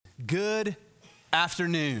Good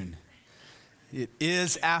afternoon. It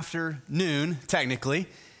is afternoon, technically.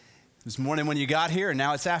 It was morning when you got here, and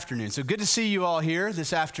now it's afternoon. So good to see you all here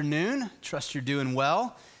this afternoon. Trust you're doing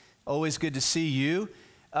well. Always good to see you.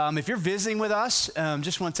 If you're visiting with us,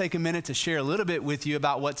 just want to take a minute to share a little bit with you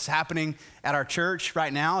about what's happening at our church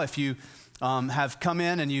right now. If you have come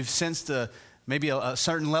in and you've sensed maybe a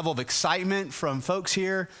certain level of excitement from folks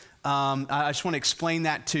here, I just want to explain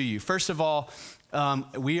that to you. First of all,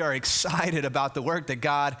 we are excited about the work that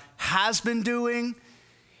God has been doing,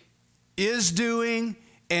 is doing,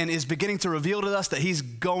 and is beginning to reveal to us that he's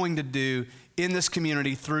going to do in this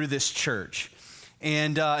community through this church.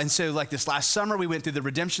 And so like this last summer, we went through the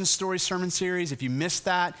Redemption Story sermon series. If you missed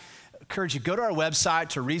that, I encourage you, go to our website,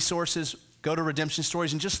 to resources, go to Redemption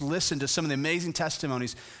Stories, and just listen to some of the amazing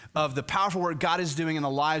testimonies of the powerful work God is doing in the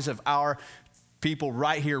lives of our people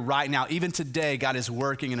right here, right now. Even today, God is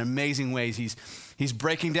working in amazing ways. He's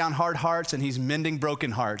breaking down hard hearts and he's mending broken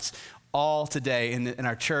hearts all today in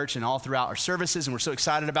our church and all throughout our services, and we're so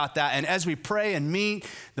excited about that. And as we pray and meet,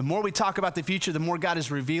 the more we talk about the future, the more God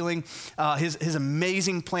is revealing his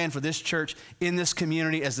amazing plan for this church in this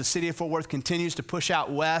community. As the city of Fort Worth continues to push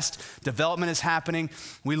out west, development is happening.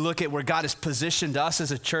 We look at where God has positioned us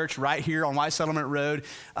as a church right here on White Settlement Road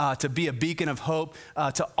to be a beacon of hope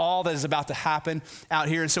to all that is about to happen out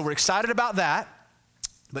here. And so we're excited about that.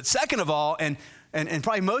 But second of all, and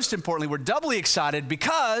probably most importantly, we're doubly excited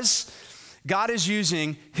because God is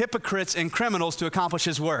using hypocrites and criminals to accomplish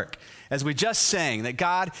his work. As we just sang, that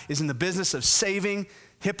God is in the business of saving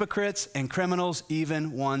hypocrites and criminals,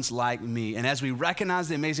 even ones like me. And as we recognize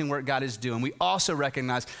the amazing work God is doing, we also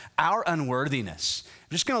recognize our unworthiness.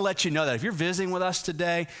 I'm just going to let you know that if you're visiting with us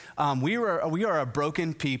today, we are a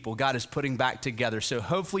broken people God is putting back together. So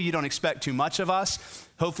hopefully you don't expect too much of us.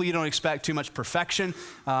 Hopefully you don't expect too much perfection.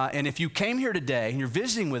 And if you came here today and you're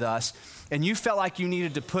visiting with us and you felt like you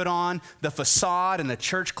needed to put on the facade and the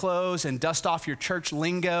church clothes and dust off your church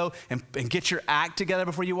lingo and get your act together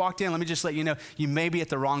before you walked in, let me just let you know, you may be at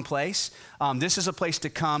the wrong place. This is a place to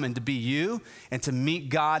come and to be you and to meet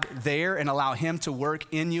God there and allow him to work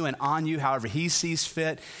in you and on you however he sees fit.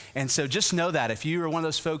 And so just know that if you are one of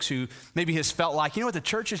those folks who maybe has felt like, you know what, the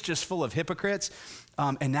church is just full of hypocrites,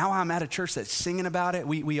 and now I'm at a church that's singing about it.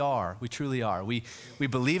 We truly are. We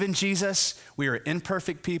believe in Jesus. We are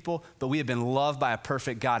imperfect people, but we have been loved by a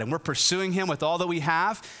perfect God. And we're pursuing him with all that we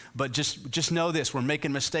have, but just know this, we're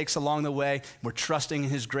making mistakes along the way. We're trusting in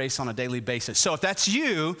his grace on a daily basis. So if that's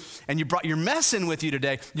you, and you brought your mess in with you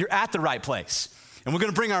today, you're at the right place. And we're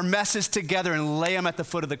going to bring our messes together and lay them at the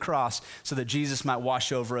foot of the cross so that Jesus might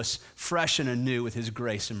wash over us fresh and anew with his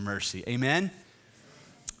grace and mercy. Amen?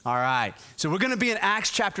 All right, so we're going to be in Acts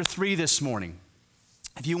chapter 3 this morning.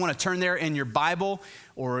 If you want to turn there in your Bible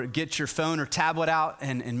or get your phone or tablet out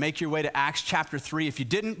and make your way to Acts chapter 3. If you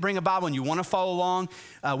didn't bring a Bible and you want to follow along,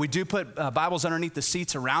 we do put Bibles underneath the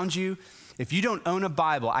seats around you. If you don't own a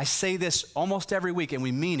Bible, I say this almost every week and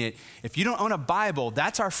we mean it. If you don't own a Bible,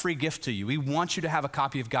 that's our free gift to you. We want you to have a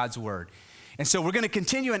copy of God's Word. And so we're going to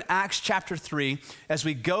continue in Acts chapter 3 as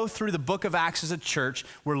we go through the book of Acts as a church.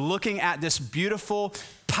 We're looking at this beautiful,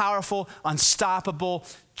 powerful, unstoppable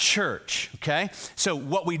church, okay? So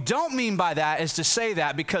what we don't mean by that is to say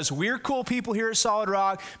that because we're cool people here at Solid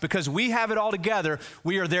Rock, because we have it all together,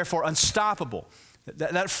 we are therefore unstoppable.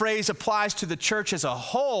 That phrase applies to the church as a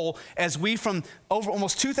whole as we from over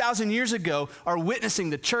almost 2,000 years ago are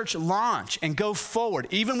witnessing the church launch and go forward,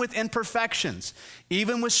 even with imperfections,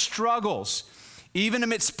 even with struggles, even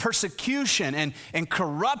amidst persecution and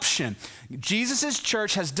corruption. Jesus'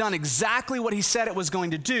 church has done exactly what he said it was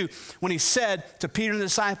going to do when he said to Peter and the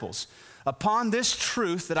disciples, "Upon this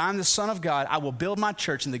truth that I'm the Son of God, I will build my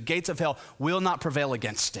church and the gates of hell will not prevail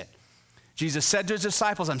against it." Jesus said to his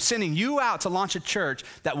disciples, "I'm sending you out to launch a church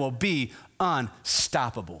that will be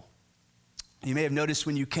unstoppable." You may have noticed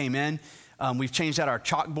when you came in, we've changed out our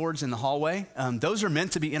chalkboards in the hallway. Those are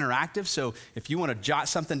meant to be interactive, so if you want to jot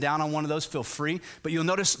something down on one of those, feel free. But you'll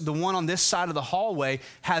notice the one on this side of the hallway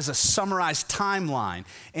has a summarized timeline,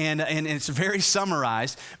 and it's very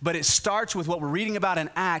summarized, but it starts with what we're reading about in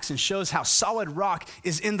Acts and shows how Solid Rock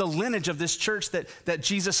is in the lineage of this church that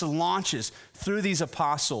Jesus launches through these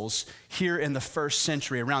apostles here in the first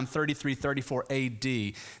century, around 33, 34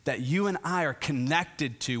 AD, that you and I are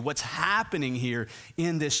connected to what's happening here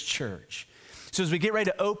in this church. So as we get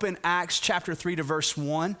ready to open Acts chapter 3 to verse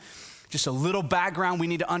 1, just a little background we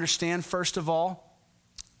need to understand first of all.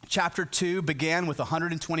 Chapter 2 began with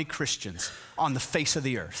 120 Christians on the face of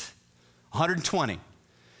the earth. 120.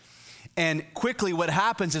 And quickly what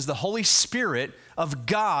happens is the Holy Spirit of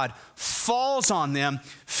God falls on them,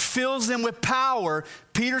 fills them with power.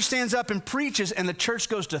 Peter stands up and preaches, and the church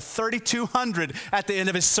goes to 3,200 at the end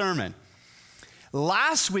of his sermon.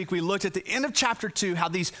 Last week, we looked at the end of chapter 2, how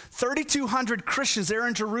these 3,200 Christians there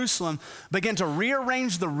in Jerusalem began to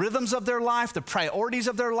rearrange the rhythms of their life, the priorities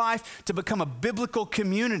of their life, to become a biblical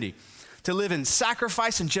community, to live in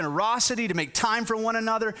sacrifice and generosity, to make time for one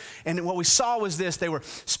another. And what we saw was this: they were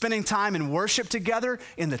spending time in worship together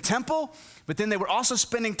in the temple, but then they were also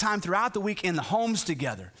spending time throughout the week in the homes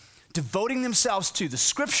together, devoting themselves to the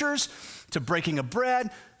scriptures, to breaking of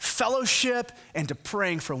bread, fellowship, and to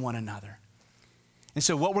praying for one another. And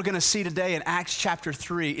so what we're going to see today in Acts chapter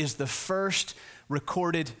 3 is the first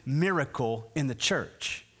recorded miracle in the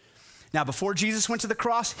church. Now, before Jesus went to the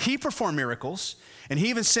cross, he performed miracles, and he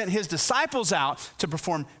even sent his disciples out to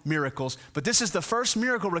perform miracles. But this is the first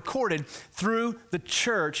miracle recorded through the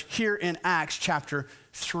church here in Acts chapter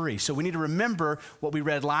 3. So we need to remember what we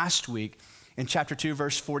read last week in chapter 2,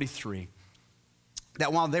 verse 43.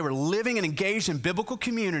 That while they were living and engaged in biblical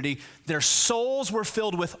community, their souls were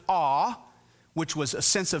filled with awe, which was a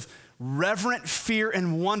sense of reverent fear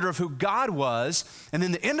and wonder of who God was. And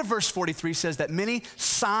then the end of verse 43 says that many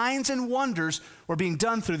signs and wonders were being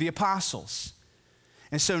done through the apostles.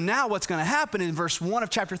 And so now what's going to happen in verse 1 of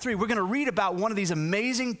chapter 3, we're going to read about one of these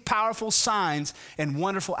amazing, powerful signs and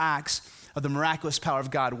wonderful acts of the miraculous power of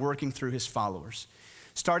God working through his followers.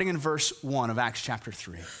 Starting in verse 1 of Acts chapter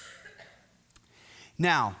 3.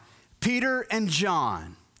 Now, Peter and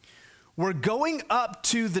John were going up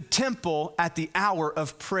to the temple at the hour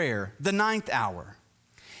of prayer, the 9th hour.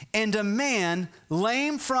 And a man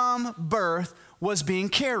lame from birth was being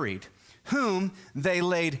carried, whom they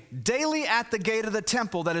laid daily at the gate of the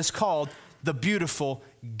temple that is called the Beautiful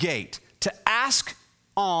Gate, to ask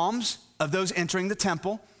alms of those entering the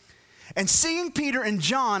temple. And seeing Peter and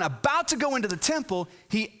John about to go into the temple,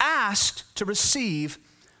 he asked to receive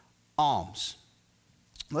alms.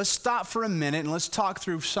 Let's stop for a minute and let's talk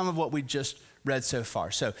through some of what we just read so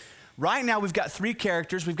far. So right now we've got three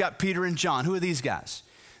characters. We've got Peter and John. Who are these guys?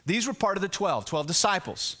 These were part of the 12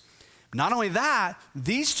 disciples. Not only that,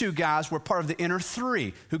 these two guys were part of the inner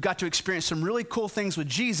three who got to experience some really cool things with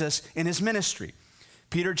Jesus in his ministry.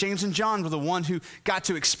 Peter, James, and John were the ones who got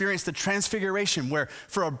to experience the transfiguration, where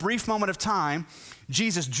for a brief moment of time,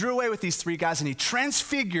 Jesus drew away with these three guys and he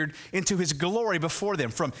transfigured into his glory before them,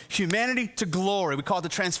 from humanity to glory. We call it the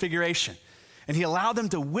transfiguration. And he allowed them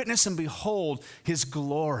to witness and behold his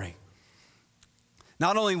glory.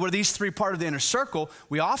 Not only were these three part of the inner circle,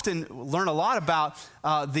 we often learn a lot about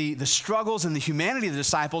the struggles and the humanity of the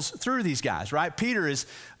disciples through these guys, right? Peter is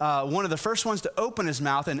one of the first ones to open his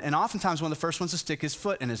mouth and oftentimes one of the first ones to stick his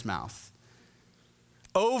foot in his mouth.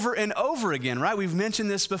 Over and over again, right? We've mentioned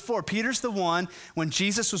this before. Peter's the one, when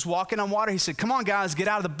Jesus was walking on water, he said, "Come on, guys, get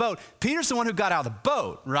out of the boat." Peter's the one who got out of the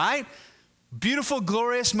boat, right? Beautiful,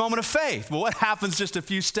 glorious moment of faith. Well, what happens just a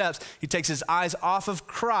few steps? He takes his eyes off of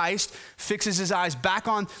Christ, fixes his eyes back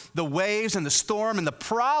on the waves and the storm and the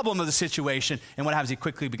problem of the situation, and what happens? He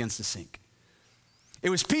quickly begins to sink. It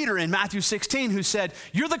was Peter in Matthew 16 who said,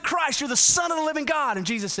 "You're the Christ, you're the Son of the living God." And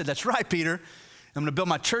Jesus said, "That's right, Peter. I'm going to build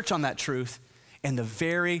my church on that truth." And the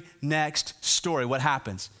very next story, what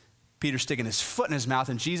happens? Peter's sticking his foot in his mouth,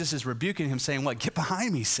 and Jesus is rebuking him, saying, "What? Get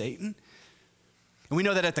behind me, Satan." And we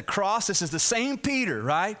know that at the cross, this is the same Peter,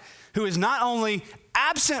 right, who is not only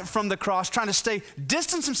absent from the cross, trying to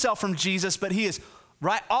distance himself from Jesus, but he is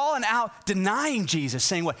right all and out denying Jesus,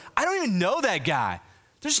 saying, "What? I don't even know that guy.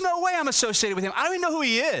 There's no way I'm associated with him. I don't even know who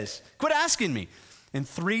he is. Quit asking me." And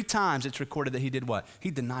 3 times it's recorded that he did what? He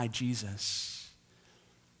denied Jesus.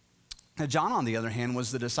 Now, John, on the other hand,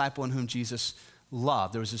 was the disciple in whom Jesus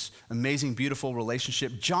loved. There was this amazing, beautiful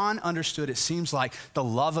relationship. John understood, it seems like, the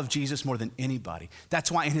love of Jesus more than anybody.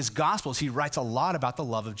 That's why in his Gospels, he writes a lot about the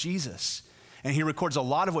love of Jesus. And he records a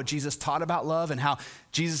lot of what Jesus taught about love and how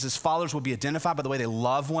Jesus' followers will be identified by the way they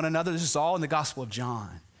love one another. This is all in the Gospel of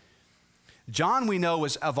John. John, we know,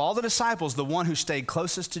 was, of all the disciples, the one who stayed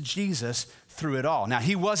closest to Jesus through it all. Now,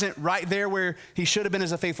 he wasn't right there where he should have been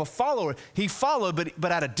as a faithful follower. He followed,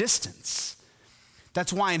 but at a distance.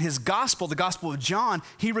 That's why in his gospel, the Gospel of John,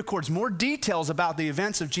 he records more details about the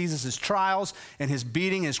events of Jesus' trials and his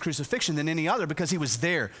beating and his crucifixion than any other, because he was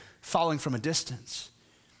there following from a distance.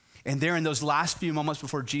 And there in those last few moments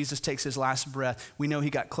before Jesus takes his last breath, we know he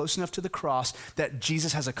got close enough to the cross that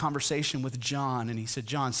Jesus has a conversation with John. And he said,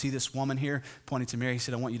 "John, see this woman here?" Pointing to Mary. He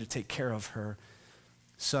said, "I want you to take care of her.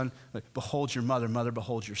 Son, behold your mother. Mother,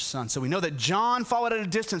 behold your son." So we know that John followed at a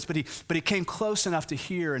distance, but he came close enough to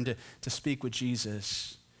hear and to speak with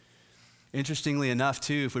Jesus. Interestingly enough,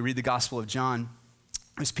 too, if we read the Gospel of John,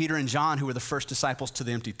 it was Peter and John who were the first disciples to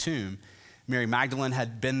the empty tomb. Mary Magdalene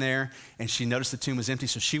had been there, and she noticed the tomb was empty,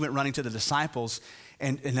 so she went running to the disciples.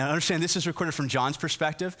 And I understand this is recorded from John's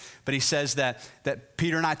perspective, but he says that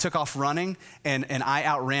Peter and I took off running, and I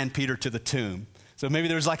outran Peter to the tomb. So maybe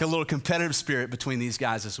there's like a little competitive spirit between these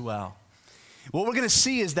guys as well. What we're going to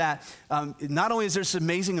see is that not only is there this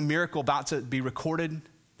amazing miracle about to be recorded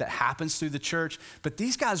that happens through the church, but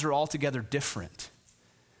these guys are altogether different.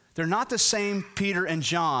 They're not the same Peter and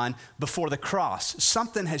John before the cross.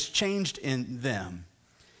 Something has changed in them,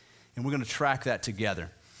 and we're going to track that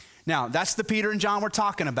together. Now, that's the Peter and John we're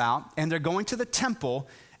talking about, and they're going to the temple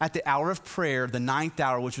at the hour of prayer, the 9th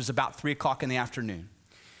hour, which was about 3 o'clock in the afternoon.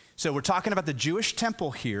 So we're talking about the Jewish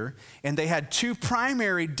temple here, and they had 2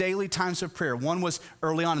 primary daily times of prayer. One was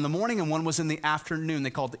early on in the morning, and one was in the afternoon.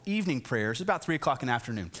 They called the evening prayers. It's about 3 o'clock in the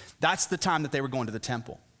afternoon. That's the time that they were going to the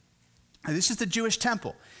temple. And this is the Jewish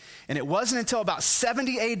temple. And it wasn't until about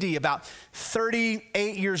 70 AD, about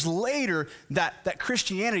 38 years later, that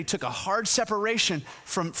Christianity took a hard separation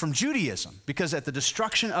from Judaism, because at the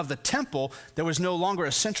destruction of the temple, there was no longer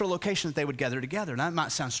a central location that they would gather together. Now, that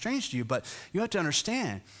might sound strange to you, but you have to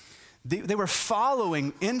understand, they were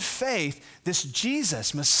following in faith this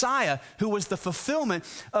Jesus, Messiah, who was the fulfillment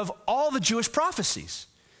of all the Jewish prophecies.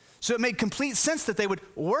 So it made complete sense that they would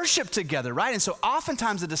worship together, right? And so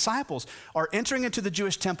oftentimes the disciples are entering into the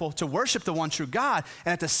Jewish temple to worship the one true God,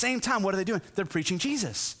 and at the same time, what are they doing? They're preaching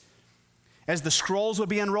Jesus. As the scrolls would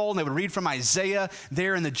be unrolled, and they would read from Isaiah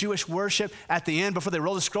there in the Jewish worship at the end, before they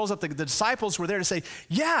roll the scrolls up, the disciples were there to say,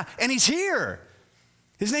 yeah, and he's here.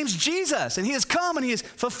 His name's Jesus, and he has come, and he has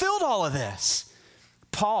fulfilled all of this.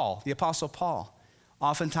 Paul, the Apostle Paul,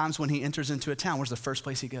 oftentimes when he enters into a town, where's the first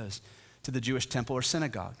place he goes? To the Jewish temple or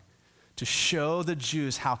synagogue, to show the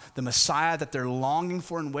Jews how the Messiah that they're longing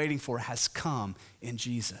for and waiting for has come in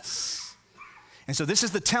Jesus. And so this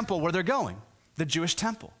is the temple where they're going, the Jewish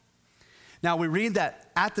temple. Now we read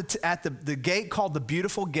that at the gate called the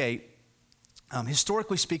Beautiful Gate,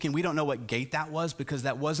 historically speaking, we don't know what gate that was, because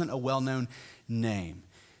that wasn't a well-known name.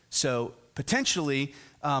 So potentially,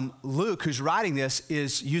 Luke, who's writing this,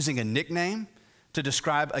 is using a nickname to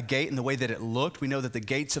describe a gate and the way that it looked. We know that the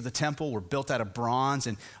gates of the temple were built out of bronze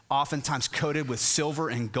and oftentimes coated with silver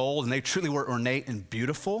and gold, and they truly were ornate and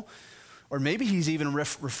beautiful. Or maybe he's even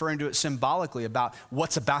referring to it symbolically about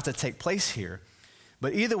what's about to take place here.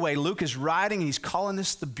 But either way, Luke is writing, and he's calling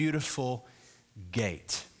this the Beautiful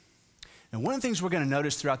Gate. And one of the things we're going to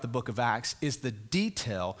notice throughout the book of Acts is the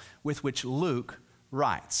detail with which Luke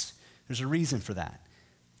writes. There's a reason for that.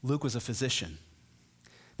 Luke was a physician.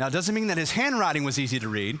 Now, it doesn't mean that his handwriting was easy to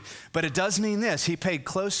read, but it does mean this: he paid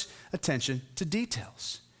close attention to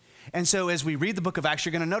details. And so as we read the book of Acts,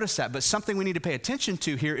 you're going to notice that. But something we need to pay attention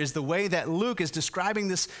to here is the way that Luke is describing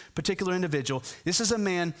this particular individual. This is a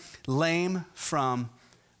man lame from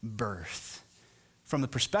birth, from the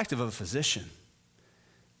perspective of a physician,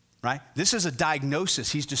 right? This is a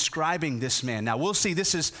diagnosis. He's describing this man. Now, we'll see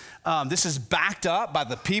this is backed up by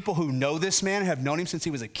the people who know this man, have known him since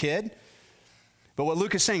he was a kid. But what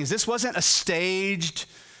Luke is saying is this wasn't a staged,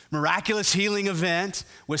 miraculous healing event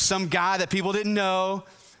with some guy that people didn't know.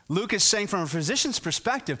 Luke is saying from a physician's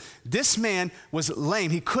perspective, this man was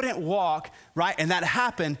lame. He couldn't walk, right? And that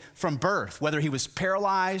happened from birth, whether he was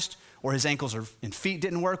paralyzed or his ankles and feet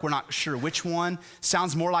didn't work. We're not sure which one.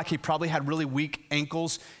 Sounds more like he probably had really weak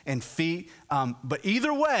ankles and feet. But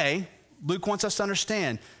either way, Luke wants us to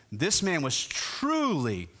understand this man was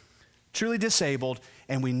truly disabled,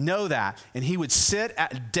 and we know that. And he would sit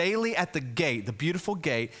daily at the gate, the Beautiful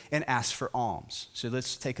Gate, and ask for alms. So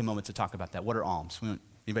let's take a moment to talk about that. What are alms?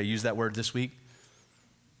 Anybody use that word this week?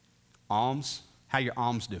 Alms? How your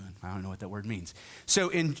alms doing? I don't know what that word means. So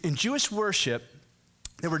in Jewish worship,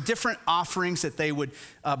 there were different offerings that they would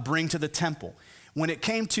bring to the temple. When it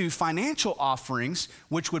came to financial offerings,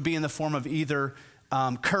 which would be in the form of either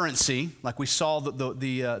currency, like we saw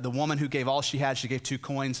the woman who gave all she had, she gave 2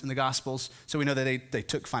 coins in the Gospels. So we know that they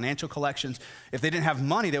took financial collections. If they didn't have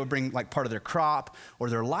money, they would bring like part of their crop or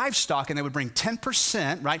their livestock, and they would bring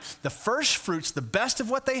 10%, right? The first fruits, the best of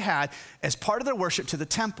what they had, as part of their worship to the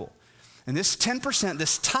temple. And this 10%,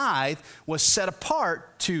 this tithe, was set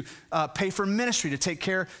apart to pay for ministry, to take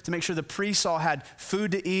care, to make sure the priests all had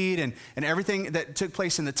food to eat, and everything that took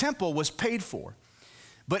place in the temple was paid for.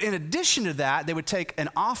 But in addition to that, they would take an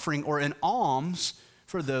offering or an alms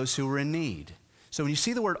for those who were in need. So when you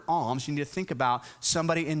see the word alms, you need to think about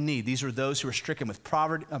somebody in need. These are those who are stricken with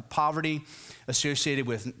poverty associated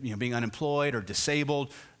with being unemployed or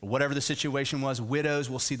disabled, or whatever the situation was. Widows,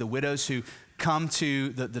 we'll see the widows who come to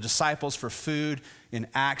the disciples for food in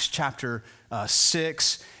Acts chapter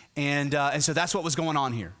 6. And so that's what was going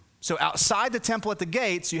on here. So outside the temple at the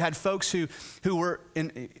gates, you had folks who were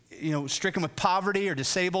stricken with poverty or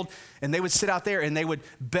disabled, and they would sit out there and they would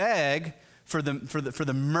beg for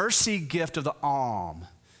the mercy gift of the alm.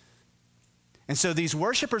 And so these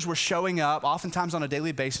worshipers were showing up, oftentimes on a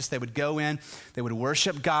daily basis. They would go in, they would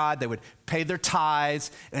worship God, they would pay their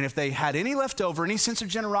tithes, and if they had any left over, any sense of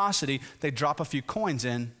generosity, they'd drop a few coins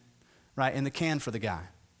in the can for the guy.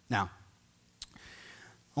 Now,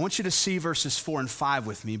 I want you to see verses 4 and 5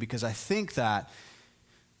 with me, because I think that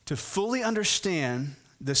to fully understand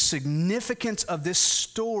the significance of this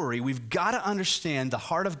story, we've got to understand the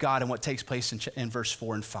heart of God and what takes place in verse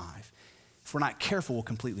 4 and 5. If we're not careful, we'll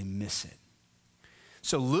completely miss it.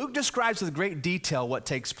 So Luke describes with great detail what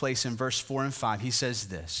takes place in verse 4 and 5. He says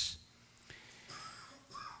this: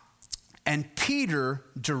 "And Peter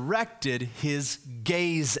directed his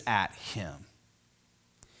gaze at him,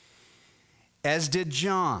 as did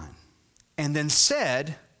John, and then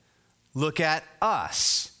said, 'Look at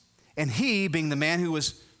us.' And he, being the man who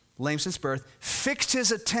was lame since birth, fixed his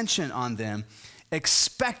attention on them,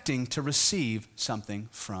 expecting to receive something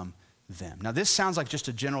from them." Now, this sounds like just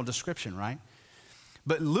a general description, right?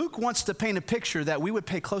 But Luke wants to paint a picture that we would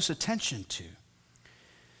pay close attention to.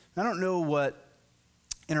 I don't know what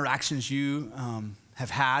interactions you have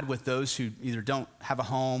had with those who either don't have a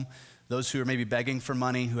home, those who are maybe begging for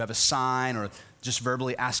money, who have a sign, or just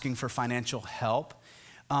verbally asking for financial help.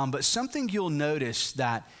 But something you'll notice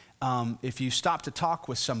that if you stop to talk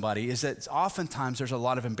with somebody is that oftentimes there's a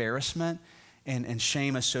lot of embarrassment and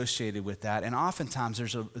shame associated with that. And oftentimes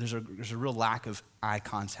there's a real lack of eye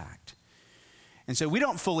contact. And so we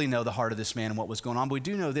don't fully know the heart of this man and what was going on, but we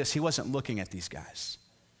do know this: he wasn't looking at these guys.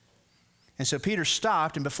 And so Peter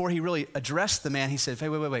stopped, and before he really addressed the man, he said, "Hey,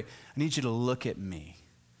 wait, I need you to look at me."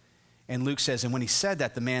 And Luke says, and when he said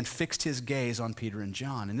that, the man fixed his gaze on Peter and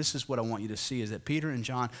John. And this is what I want you to see, is that Peter and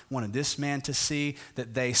John wanted this man to see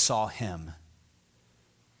that they saw him.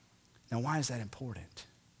 Now, why is that important?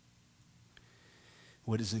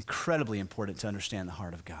 Well, it is incredibly important to understand the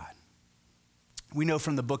heart of God. We know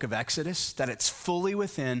from the book of Exodus that it's fully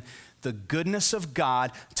within the goodness of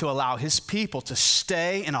God to allow his people to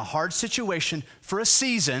stay in a hard situation for a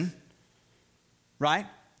season, right,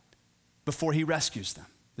 before he rescues them.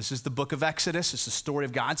 This is the book of Exodus. It's the story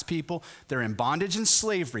of God's people. They're in bondage and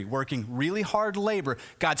slavery, working really hard labor.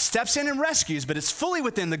 God steps in and rescues, but it's fully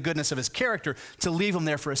within the goodness of his character to leave them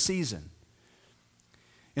there for a season.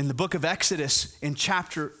 In the book of Exodus, in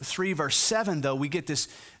chapter 3, verse 7, though, we get this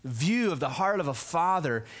view of the heart of a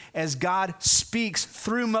father as God speaks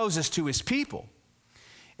through Moses to his people.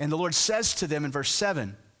 And the Lord says to them in verse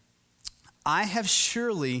 7, "I have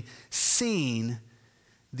surely seen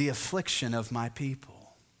the affliction of my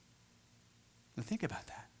people." Now think about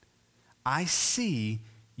that. I see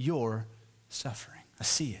your suffering. I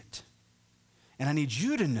see it. And I need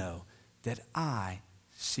you to know that I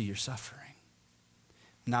see your suffering.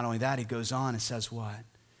 Not only that, he goes on and says what?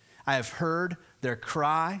 "I have heard their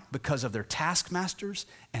cry because of their taskmasters,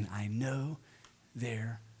 and I know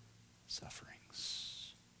their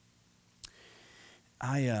sufferings."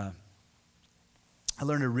 I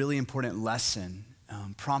learned a really important lesson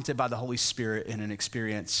prompted by the Holy Spirit in an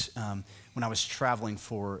experience when I was traveling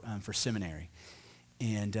for seminary.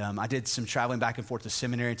 And I did some traveling back and forth to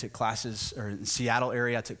seminary, took classes, or in the Seattle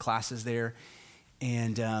area, I took classes there.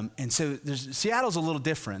 And so Seattle's a little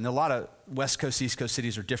different. And a lot of West Coast, East Coast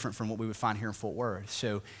cities are different from what we would find here in Fort Worth.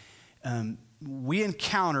 So we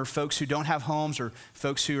encounter folks who don't have homes, or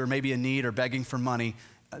folks who are maybe in need or begging for money,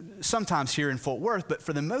 sometimes here in Fort Worth. But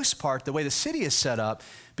for the most part, the way the city is set up,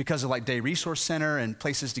 because of like Day Resource Center and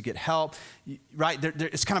places to get help, right?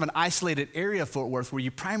 It's kind of an isolated area of Fort Worth where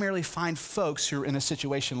you primarily find folks who are in a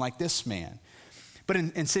situation like this man. But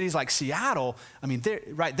in cities like Seattle, I mean,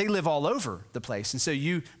 they live all over the place. And so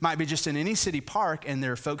you might be just in any city park, and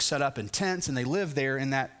there are folks set up in tents, and they live there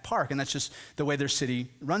in that park. And that's just the way their city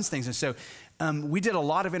runs things. And so we did a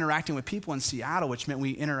lot of interacting with people in Seattle, which meant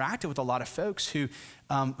we interacted with a lot of folks who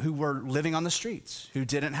were living on the streets, who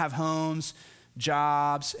didn't have homes,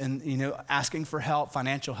 jobs, and asking for help,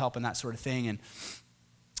 financial help, and that sort of thing.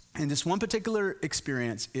 And this one particular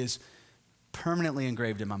experience is permanently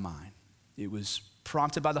engraved in my mind. It was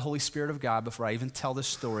prompted by the Holy Spirit of God. Before I even tell this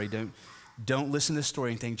story, don't listen to this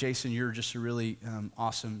story and think, Jason, you're just a really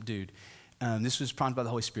awesome dude. This was prompted by the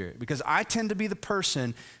Holy Spirit, because I tend to be the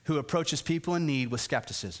person who approaches people in need with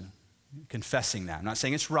skepticism, confessing that. I'm not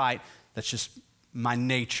saying it's right. That's just my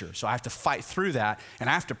nature. So I have to fight through that, and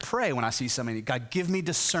I have to pray when I see somebody. God, give me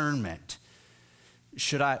discernment.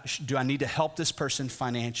 Do I need to help this person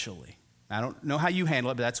financially? I don't know how you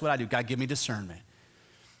handle it, but that's what I do. God, give me discernment.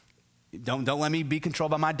 Don't let me be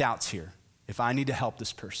controlled by my doubts here if I need to help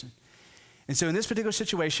this person. And so in this particular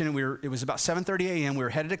situation, it was about 7:30 a.m. We were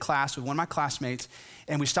headed to class with one of my classmates,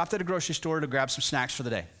 and we stopped at a grocery store to grab some snacks for the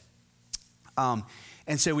day.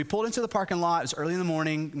 And so we pulled into the parking lot. It was early in the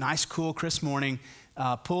morning, nice, cool, crisp morning.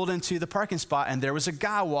 Pulled into the parking spot, and there was a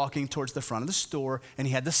guy walking towards the front of the store, and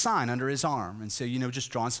he had the sign under his arm. And so,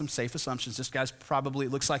 just drawing some safe assumptions. This guy's probably,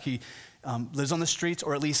 it looks like he lives on the streets,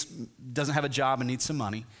 or at least doesn't have a job and needs some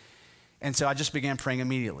money. And so I just began praying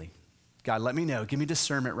immediately. God, let me know. Give me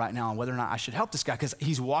discernment right now on whether or not I should help this guy, because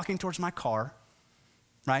he's walking towards my car,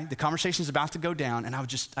 right? The conversation's about to go down, and I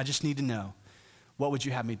just need to know, what would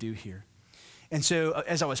you have me do here? And so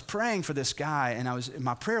as I was praying for this guy, and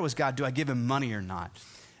my prayer was, God, do I give him money or not?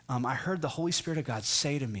 I heard the Holy Spirit of God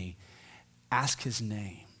say to me, ask his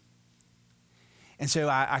name. And so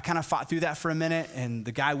I kind of fought through that for a minute, and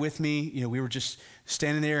the guy with me, we were just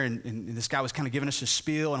standing there, and this guy was kind of giving us a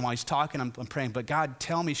spiel, and while he's talking, I'm praying, but God,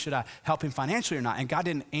 tell me, should I help him financially or not? And God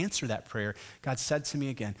didn't answer that prayer. God said to me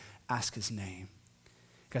again, ask his name.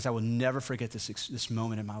 Guys, I will never forget this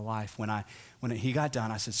moment in my life. When he got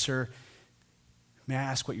done, I said, sir, may I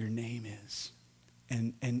ask what your name is?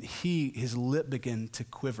 And his lip began to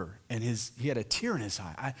quiver, and he had a tear in his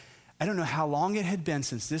eye. I don't know how long it had been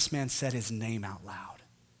since this man said his name out loud.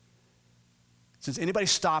 Since anybody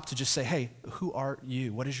stopped to just say, hey, who are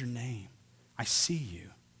you? What is your name? I see you.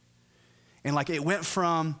 And it went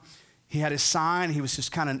from, he had his sign, he was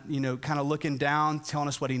just kind of looking down, telling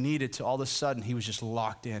us what he needed, to all of a sudden he was just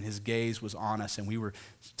locked in. His gaze was on us, and we were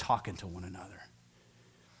talking to one another.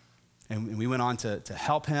 And we went on to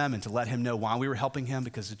help him and to let him know why we were helping him,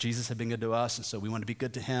 because Jesus had been good to us, and so we wanted to be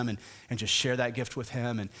good to him and just share that gift with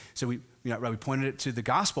him. And so we pointed it to the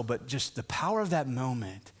gospel, but just the power of that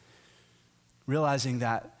moment, realizing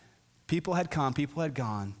that people had come, people had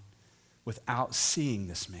gone without seeing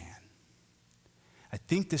this man. I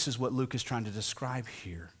think this is what Luke is trying to describe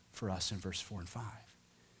here for us in verse 4 and 5.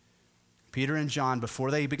 Peter and John, before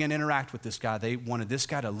they began to interact with this guy, they wanted this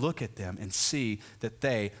guy to look at them and see that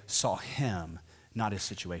they saw him, not his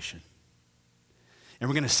situation. And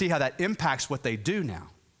we're going to see how that impacts what they do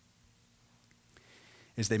now,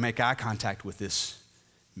 as they make eye contact with this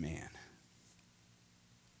man.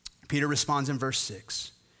 Peter responds in verse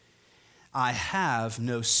 6, I have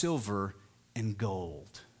no silver and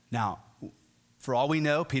gold. Now, for all we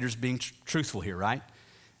know, Peter's being truthful here, right?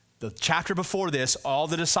 The chapter before this, all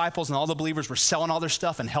the disciples and all the believers were selling all their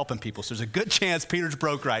stuff and helping people. So there's a good chance Peter's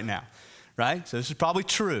broke right now, right? So this is probably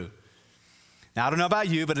true. Now, I don't know about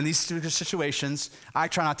you, but in these situations, I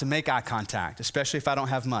try not to make eye contact, especially if I don't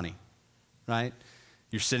have money, right?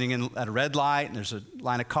 You're sitting at a red light, and there's a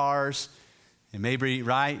line of cars, and maybe,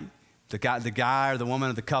 right, the guy or the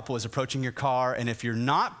woman or the couple is approaching your car, and if you're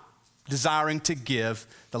not desiring to give,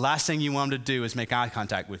 the last thing you want them to do is make eye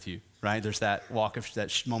contact with you. Right? There's that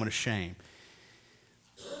moment of shame.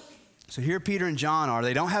 So here Peter and John are.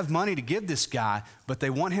 They don't have money to give this guy, but they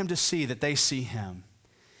want him to see that they see him.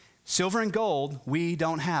 Silver and gold we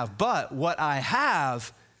don't have, but what I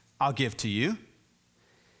have, I'll give to you.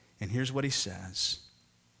 And here's what he says.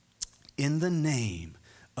 In the name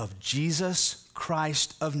of Jesus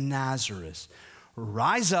Christ of Nazareth,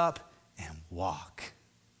 rise up and walk.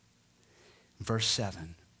 Verse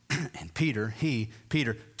 7. And Peter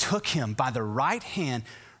took him by the right hand,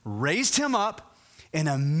 raised him up, and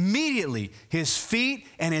immediately his feet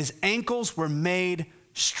and his ankles were made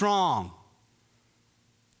strong.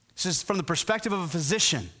 This is from the perspective of a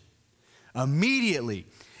physician. Immediately.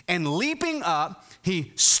 And leaping up,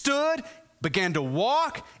 he stood, began to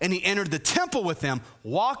walk, and he entered the temple with them,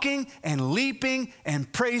 walking and leaping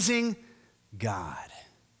and praising God.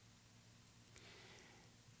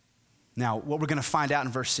 Now, what we're going to find out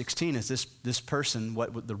in verse 16 is this person,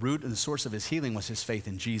 what the root and the source of his healing was his faith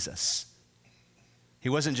in Jesus. He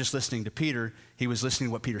wasn't just listening to Peter, he was listening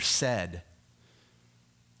to what Peter said.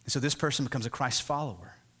 And so this person becomes a Christ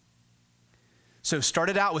follower. So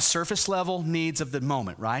started out with surface level needs of the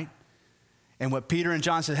moment, right? And what Peter and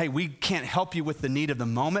John said, hey, we can't help you with the need of the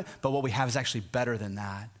moment, but what we have is actually better than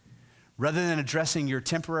that. Rather than addressing your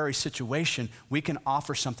temporary situation, we can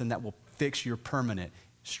offer something that will fix your permanent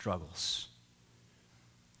struggles.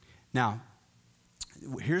 Now,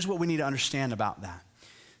 here's what we need to understand about that.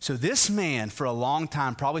 So this man, for a long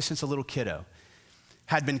time, probably since a little kiddo,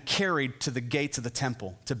 had been carried to the gates of the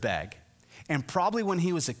temple to beg. And probably when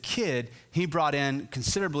he was a kid, he brought in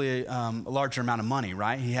considerably a larger amount of money,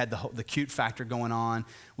 right? He had the cute factor going on,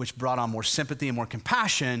 which brought on more sympathy and more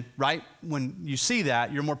compassion, right? When you see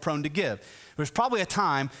that, you're more prone to give. There was probably a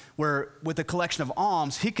time where with a collection of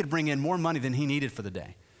alms, he could bring in more money than he needed for the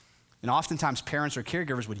day. And oftentimes parents or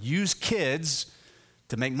caregivers would use kids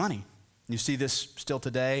to make money. You see this still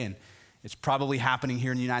today, and it's probably happening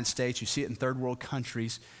here in the United States. You see it in third world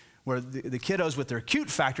countries where the kiddos with their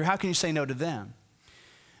cute factor, how can you say no to them?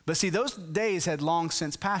 But see, those days had long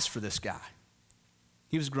since passed for this guy.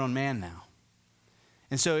 He was a grown man now.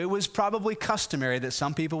 And so it was probably customary that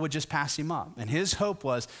some people would just pass him up. And his hope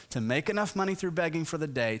was to make enough money through begging for the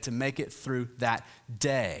day to make it through that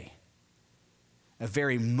day. A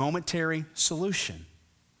very momentary solution.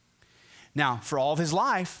 Now, for all of his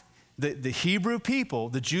life, the Hebrew people,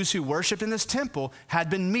 the Jews who worshiped in this temple, had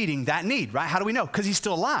been meeting that need, right? How do we know? Because he's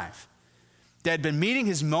still alive. They had been meeting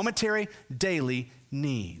his momentary daily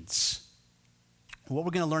needs. What we're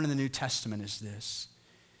going to learn in the New Testament is this.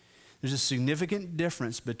 There's a significant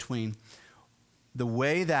difference between the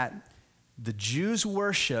way that the Jews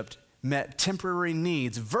worshiped met temporary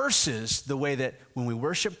needs versus the way that when we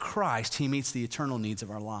worship Christ, he meets the eternal needs of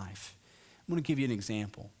our life. I'm going to give you an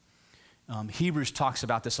example. Hebrews talks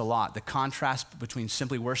about this a lot, the contrast between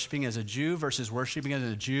simply worshiping as a Jew versus worshiping as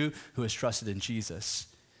a Jew who has trusted in Jesus.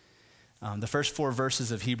 The first 4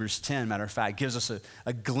 verses of Hebrews 10, matter of fact, gives us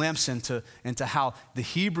a glimpse into how the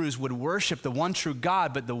Hebrews would worship the one true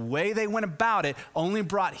God, but the way they went about it only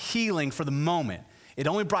brought healing for the moment. It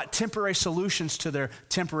only brought temporary solutions to their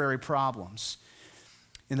temporary problems.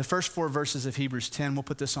 In the first 4 verses of Hebrews 10, we'll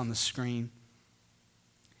put this on the screen.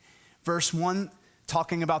 Verse 1,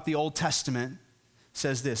 talking about the Old Testament,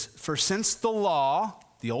 says this: "For since the law,"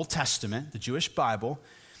 the Old Testament, the Jewish Bible,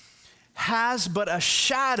 "has but a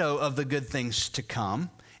shadow of the good things to come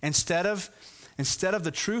instead of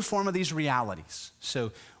the true form of these realities."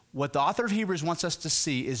 So what the author of Hebrews wants us to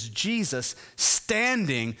see is Jesus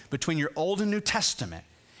standing between your Old and New Testament.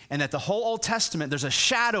 And that the whole Old Testament, there's a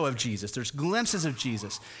shadow of Jesus. There's glimpses of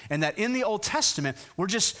Jesus. And that in the Old Testament, we're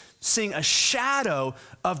just seeing a shadow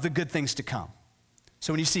of the good things to come.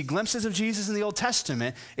 So when you see glimpses of Jesus in the Old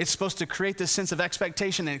Testament, it's supposed to create this sense of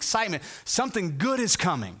expectation and excitement. Something good is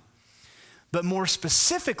coming. But more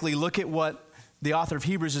specifically, look at what the author of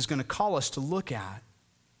Hebrews is going to call us to look at.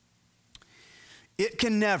 It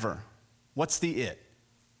can never, what's the it?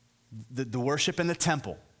 The worship in the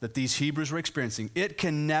temple that these Hebrews were experiencing. It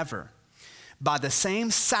can never, by the same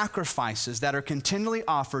sacrifices that are continually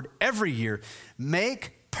offered every year,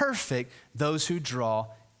 make perfect those who draw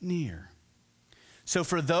near. So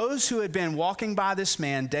for those who had been walking by this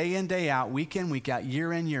man day in, day out, week in, week out,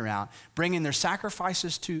 year in, year out, bringing their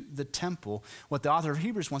sacrifices to the temple, what the author of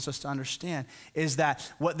Hebrews wants us to understand is that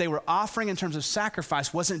what they were offering in terms of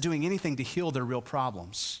sacrifice wasn't doing anything to heal their real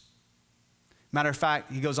problems. Matter of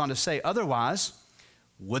fact, he goes on to say, otherwise,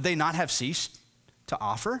 would they not have ceased to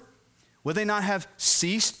offer? Would they not have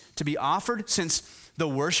ceased to be offered, since the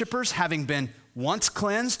worshipers, having been once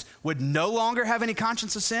cleansed, would no longer have any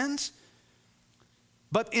conscience of sins?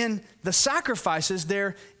 But in the sacrifices,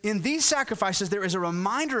 there is a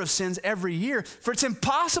reminder of sins every year, for it's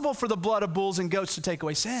impossible for the blood of bulls and goats to take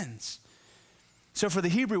away sins. So for the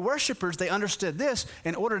Hebrew worshipers, they understood this: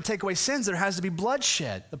 in order to take away sins, there has to be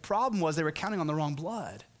bloodshed. The problem was they were counting on the wrong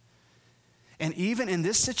blood. And even in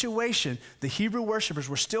this situation, the Hebrew worshipers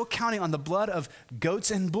were still counting on the blood of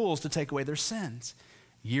goats and bulls to take away their sins.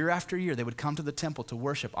 Year after year, they would come to the temple to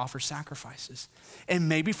worship, offer sacrifices. And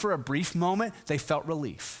maybe for a brief moment, they felt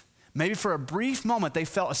relief. Maybe for a brief moment, they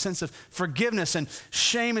felt a sense of forgiveness and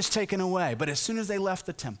shame is taken away. But as soon as they left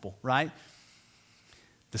the temple, right,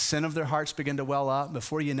 the sin of their hearts began to well up.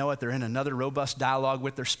 Before you know it, they're in another robust dialogue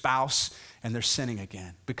with their spouse, and they're sinning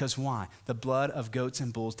again. Because why? The blood of goats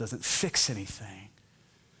and bulls doesn't fix anything.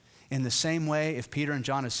 In the same way, if Peter and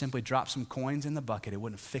John had simply dropped some coins in the bucket, it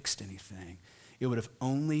wouldn't have fixed anything. It would have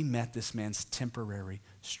only met this man's temporary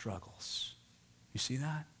struggles. You see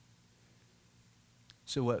that?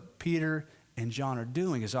 So what Peter and John are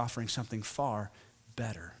doing is offering something far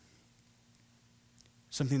better.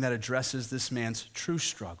 Something that addresses this man's true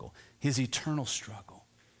struggle, his eternal struggle.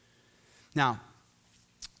 Now,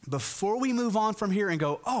 before we move on from here and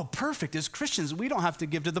go, oh, perfect, as Christians, we don't have to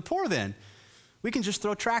give to the poor then. We can just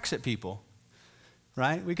throw tracts at people.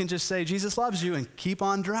 Right? We can just say, Jesus loves you, and keep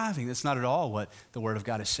on driving. That's not at all what the Word of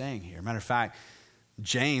God is saying here. Matter of fact,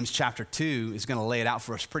 James chapter 2 is going to lay it out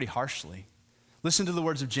for us pretty harshly. Listen to the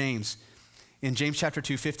words of James. In James chapter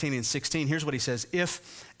 2, 15 and 16, here's what he says.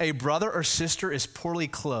 If a brother or sister is poorly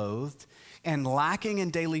clothed, and lacking in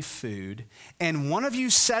daily food, and one of you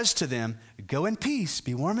says to them, go in peace,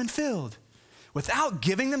 be warm and filled, without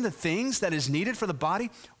giving them the things that is needed for the body,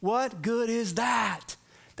 what good is that?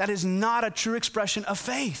 That is not a true expression of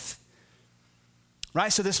faith.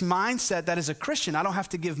 Right? So this mindset that as a Christian, I don't have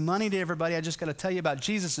to give money to everybody, I just got to tell you about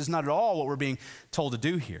Jesus is not at all what we're being told to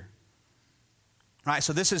do here. Right?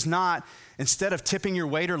 So this is not, instead of tipping your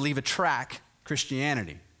waiter, leave a track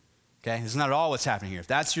Christianity. Okay? This is not at all what's happening here. If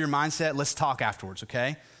that's your mindset, let's talk afterwards,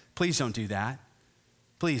 okay? Please don't do that.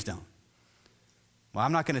 Please don't. Well,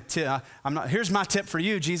 I'm not going to tip. Here's my tip for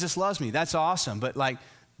you. Jesus loves me. That's awesome. But like,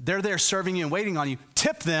 they're there serving you and waiting on you.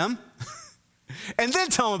 Tip them and then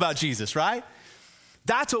tell them about Jesus, right?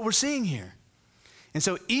 That's what we're seeing here. And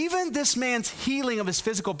so even this man's healing of his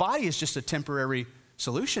physical body is just a temporary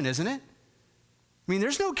solution, isn't it? I mean,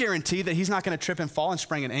 there's no guarantee that he's not going to trip and fall and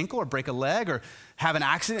sprain an ankle or break a leg or have an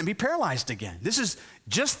accident and be paralyzed again. This is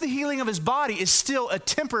just the healing of his body is still a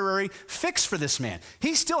temporary fix for this man.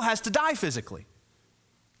 He still has to die physically.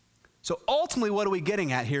 So ultimately, what are we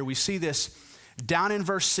getting at here? We see this down in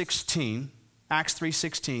verse 16, Acts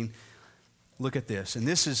 3:16. Look at this. And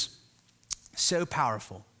this is so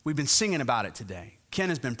powerful. We've been singing about it today. Ken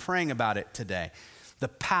has been praying about it today. The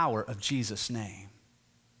power of Jesus' name.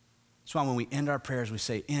 That's why when we end our prayers, we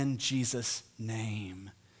say, in Jesus'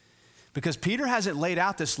 name. Because Peter hasn't laid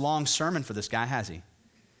out this long sermon for this guy, has he?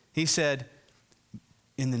 He said,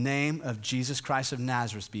 in the name of Jesus Christ of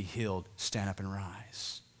Nazareth, be healed, stand up and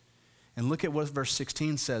rise. And look at what verse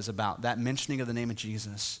 16 says about that mentioning of the name of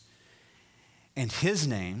Jesus. And his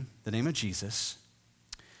name, the name of Jesus,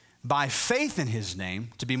 by faith in his name,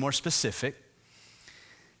 to be more specific,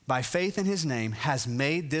 by faith in his name has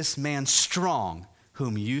made this man strong,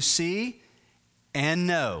 whom you see and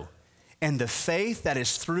know. And the faith that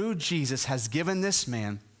is through Jesus has given this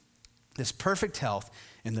man this perfect health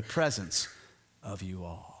in the presence of you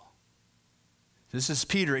all. This is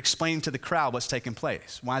Peter explaining to the crowd what's taking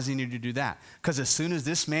place. Why does he need to do that? Because as soon as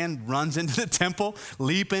this man runs into the temple,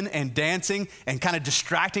 leaping and dancing and kind of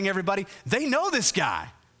distracting everybody, they know this guy.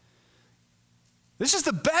 This is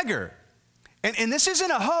the beggar. And this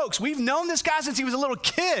isn't a hoax. We've known this guy since he was a little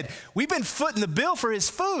kid. We've been footing the bill for his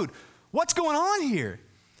food. What's going on here?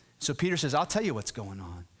 So Peter says, I'll tell you what's going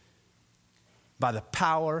on. By the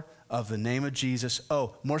power of the name of Jesus,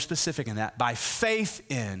 more specific than that, by faith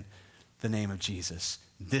in the name of Jesus,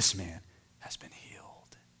 this man has been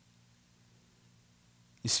healed.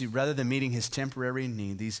 You see, rather than meeting his temporary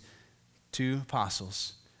need, these two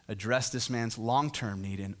apostles address this man's long-term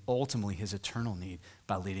need and ultimately his eternal need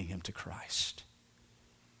by leading him to Christ.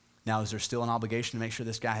 Now, is there still an obligation to make sure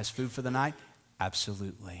this guy has food for the night?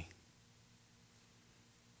 Absolutely.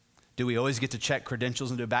 Do we always get to check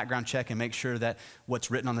credentials and do a background check and make sure that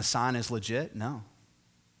what's written on the sign is legit? No.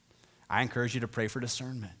 I encourage you to pray for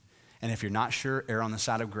discernment. And if you're not sure, err on the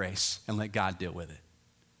side of grace and let God deal with it.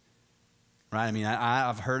 Right? I mean,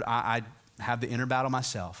 I have the inner battle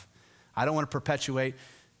myself. I don't want to perpetuate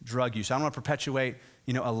drug use. I don't want to perpetuate,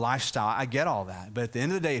 a lifestyle. I get all that. But at the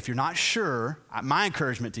end of the day, if you're not sure, my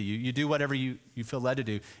encouragement to you, you do whatever you feel led to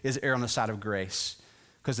do, is err on the side of grace.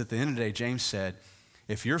 Because at the end of the day, James said,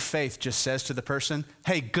 if your faith just says to the person,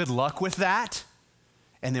 hey, good luck with that,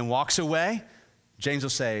 and then walks away, James will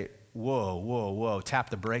say, whoa, tap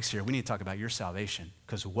the brakes here. We need to talk about your salvation,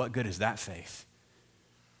 because what good is that faith?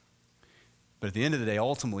 But at the end of the day,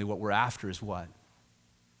 ultimately, what we're after is what?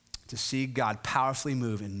 To see God powerfully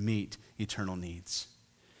move and meet eternal needs.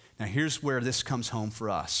 Now, here's where this comes home for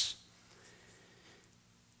us.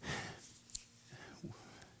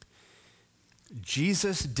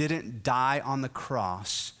 Jesus didn't die on the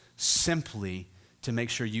cross simply to make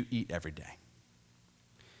sure you eat every day.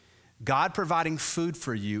 God providing food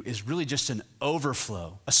for you is really just an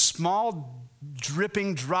overflow, a small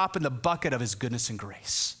dripping drop in the bucket of his goodness and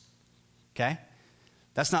grace. Okay?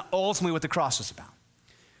 That's not ultimately what the cross was about.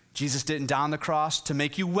 Jesus didn't die on the cross to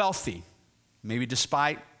make you wealthy, maybe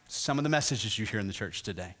despite some of the messages you hear in the church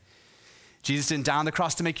today. Jesus didn't die on the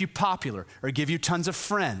cross to make you popular or give you tons of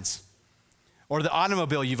friends or the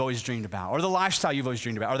automobile you've always dreamed about or the lifestyle you've always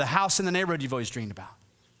dreamed about or the house in the neighborhood you've always dreamed about.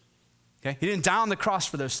 Okay? He didn't die on the cross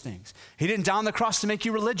for those things. He didn't die on the cross to make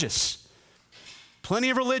you religious. Plenty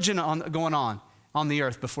of religion going on the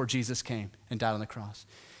earth before Jesus came and died on the cross.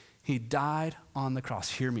 He died on the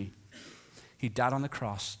cross. Hear me. He died on the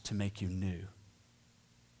cross to make you new.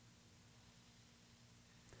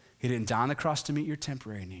 He didn't die on the cross to meet your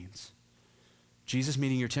temporary needs. Jesus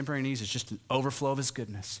meeting your temporary needs is just an overflow of his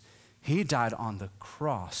goodness. He died on the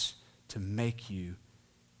cross to make you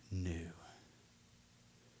new.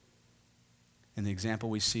 And the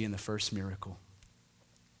example we see in the first miracle,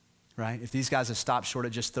 right? If these guys had stopped short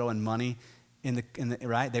of just throwing money in the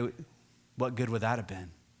right, what good would that have been?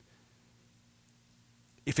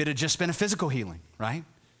 If it had just been a physical healing, right?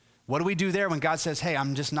 What do we do there when God says, hey,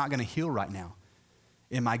 I'm just not going to heal right now?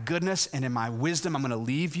 In my goodness and in my wisdom, I'm going to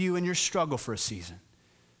leave you in your struggle for a season.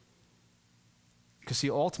 Because see,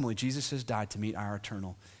 ultimately, Jesus has died to meet our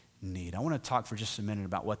eternal need. I want to talk for just a minute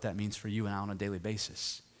about what that means for you and I on a daily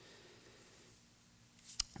basis.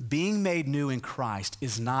 Being made new in Christ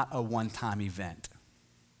is not a one-time event.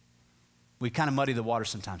 We kind of muddy the water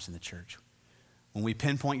sometimes in the church. When we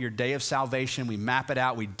pinpoint your day of salvation, we map it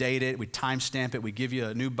out, we date it, we timestamp it, we give you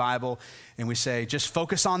a new Bible, and we say, just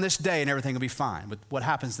focus on this day and everything will be fine. But what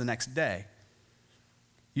happens the next day?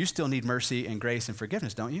 You still need mercy and grace and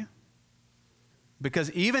forgiveness, don't you?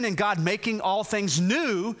 Because even in God making all things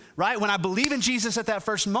new, right, when I believe in Jesus at that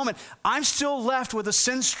first moment, I'm still left with a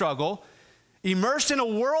sin struggle, immersed in a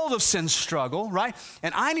world of sin struggle, right?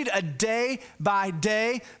 And I need a day by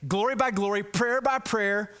day, glory by glory, prayer by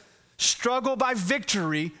prayer, struggle by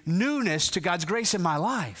victory, newness to God's grace in my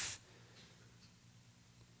life.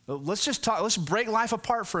 Let's just talk, let's break life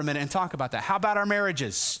apart for a minute and talk about that. How about our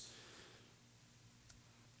marriages?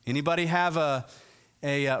 Anybody have a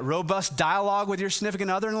robust dialogue with your significant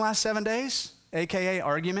other in the last 7 days? AKA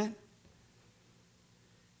argument?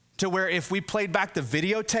 To where if we played back the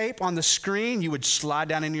videotape on the screen, you would slide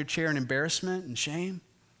down in your chair in embarrassment and shame?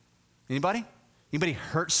 Anybody? Anybody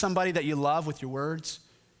hurt somebody that you love with your words?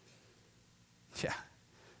 Yeah.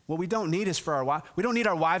 What we don't need is for our wives. We don't need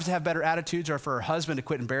our wives to have better attitudes or for our husband to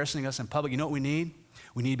quit embarrassing us in public. You know what we need?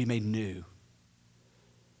 We need to be made new.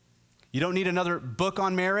 You don't need another book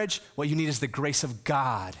on marriage. What you need is the grace of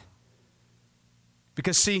God.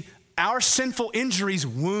 Because see, our sinful injuries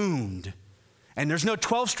wound. And there's no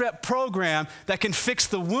 12-step program that can fix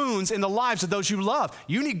the wounds in the lives of those you love.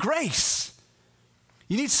 You need grace.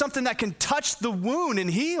 You need something that can touch the wound and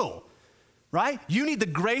heal. Right? You need the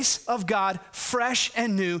grace of God fresh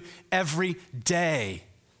and new every day.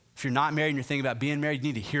 If you're not married and you're thinking about being married,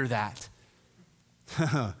 you need to hear that.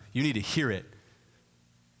 You need to hear it.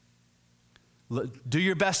 Do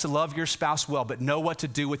your best to love your spouse well, but know what to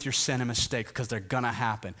do with your sin and mistake because they're going to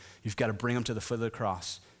happen. You've got to bring them to the foot of the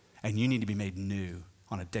cross, and you need to be made new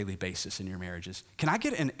on a daily basis in your marriages. Can I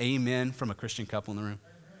get an amen from a Christian couple in the room?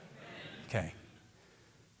 Okay.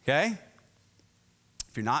 Okay?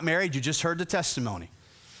 If you're not married, you just heard the testimony.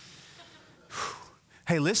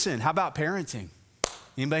 Hey, listen, how about parenting?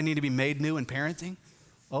 Anybody need to be made new in parenting?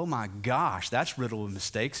 Oh my gosh, that's riddled with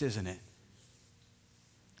mistakes, isn't it?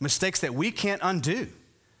 Mistakes that we can't undo,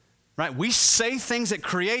 right? We say things that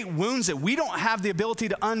create wounds that we don't have the ability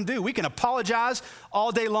to undo. We can apologize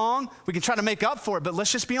all day long. We can try to make up for it, but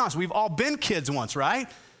let's just be honest. We've all been kids once, right?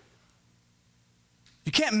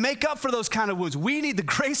 You can't make up for those kind of wounds. We need the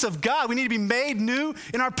grace of God. We need to be made new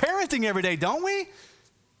in our parenting every day, don't we?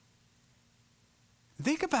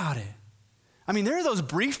 Think about it. I mean, there are those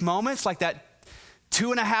brief moments like that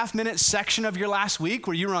 2.5-minute section of your last week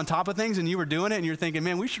where you were on top of things and you were doing it and you're thinking,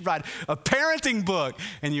 man, we should write a parenting book.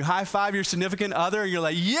 And you high five your significant other and you're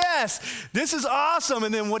like, yes, this is awesome.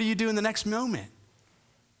 And then what do you do in the next moment?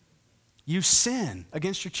 You sin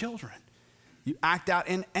against your children. You act out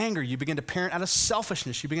in anger. You begin to parent out of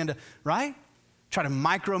selfishness. You begin to, right? Try to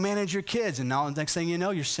micromanage your kids. And now the next thing you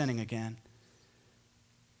know, you're sinning again.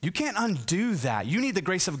 You can't undo that. You need the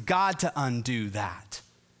grace of God to undo that.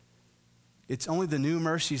 It's only the new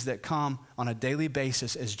mercies that come on a daily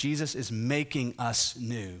basis as Jesus is making us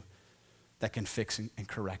new that can fix and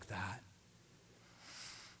correct that.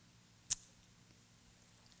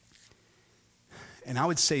 And I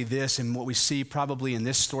would say this, and what we see probably in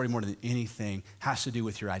this story more than anything, has to do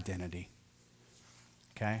with your identity,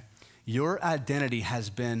 okay? Your identity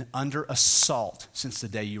has been under assault since the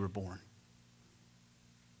day you were born.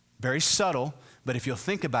 Very subtle, but if you'll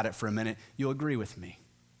think about it for a minute, you'll agree with me.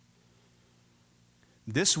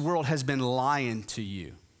 This world has been lying to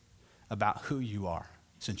you about who you are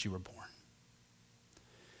since you were born.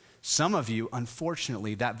 Some of you,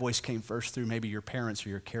 unfortunately, that voice came first through maybe your parents or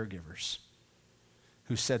your caregivers,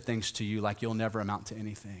 who said things to you like you'll never amount to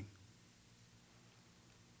anything.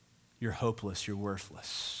 You're hopeless, you're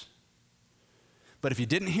worthless. But if you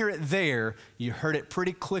didn't hear it there, you heard it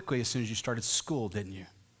pretty quickly as soon as you started school, didn't you?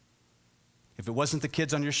 If it wasn't the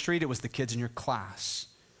kids on your street, it was the kids in your class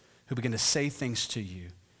who began to say things to you,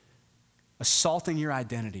 assaulting your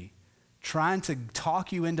identity, trying to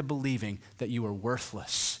talk you into believing that you were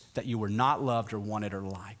worthless, that you were not loved or wanted or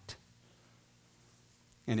liked.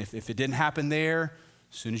 And if it didn't happen there,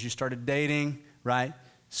 as soon as you started dating, right?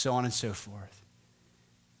 So on and so forth.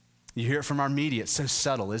 You hear it from our media. It's so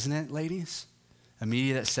subtle, isn't it, ladies? A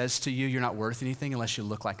media that says to you, you're not worth anything unless you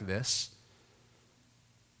look like this.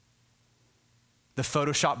 The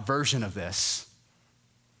Photoshop version of this,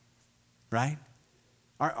 right?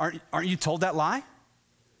 Aren't you told that lie?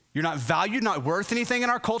 You're not valued, not worth anything in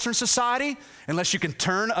our culture and society unless you can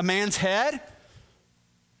turn a man's head.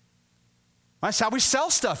 That's how we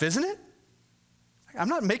sell stuff, isn't it? I'm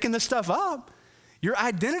not making this stuff up. Your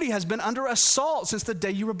identity has been under assault since the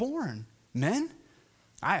day you were born. Men,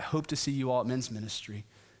 I hope to see you all at men's ministry.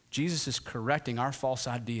 Jesus is correcting our false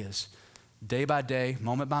ideas. Day by day,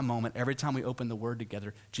 moment by moment, every time we open the word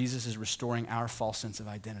together, Jesus is restoring our false sense of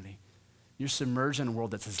identity. You're submerged in a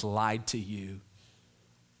world that has lied to you.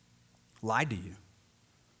 Lied to you.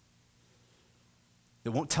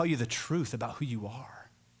 That won't tell you the truth about who you are.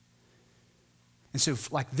 And so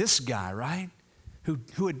like this guy, right,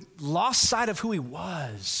 who had lost sight of who he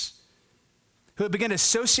was, who had begun to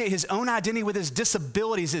associate his own identity with his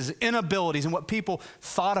disabilities, his inabilities, and what people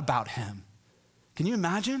thought about him. Can you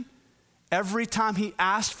imagine? Every time he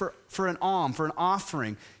asked for an alms, for an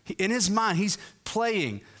offering, in his mind, he's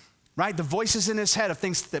playing, right? The voices in his head of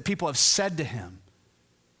things that people have said to him.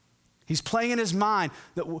 He's playing in his mind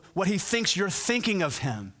that what he thinks you're thinking of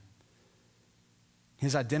him.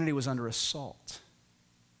 His identity was under assault.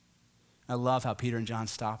 I love how Peter and John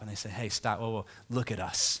stop and they say, hey, stop, whoa, look at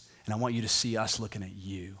us. And I want you to see us looking at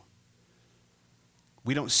you.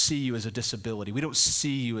 We don't see you as a disability. We don't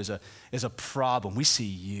see you as a problem. We see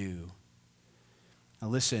you. Now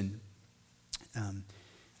listen,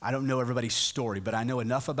 I don't know everybody's story, but I know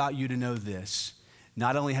enough about you to know this.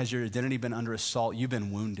 Not only has your identity been under assault, you've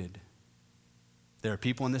been wounded. There are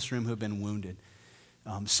people in this room who have been wounded.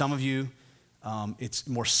 Some of you, it's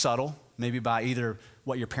more subtle, maybe by either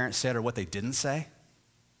what your parents said or what they didn't say.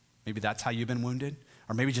 Maybe that's how you've been wounded,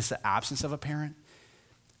 or maybe just the absence of a parent.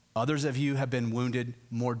 Others of you have been wounded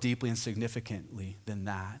more deeply and significantly than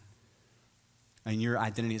that. And your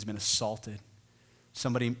identity has been assaulted.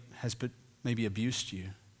 Somebody has maybe abused you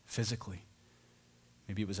physically.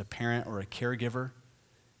 Maybe it was a parent or a caregiver.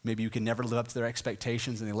 Maybe you could never live up to their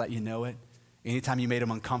expectations and they let you know it. Anytime you made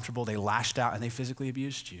them uncomfortable, they lashed out and they physically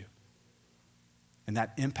abused you. And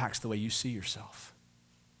that impacts the way you see yourself.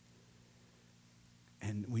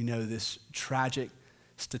 And we know this tragic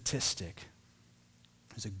statistic.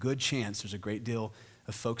 There's a good chance there's a great deal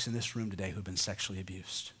of folks in this room today who've been sexually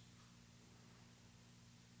abused.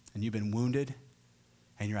 And you've been wounded,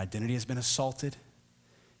 and your identity has been assaulted.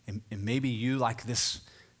 And maybe you, like this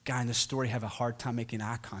guy in the story, have a hard time making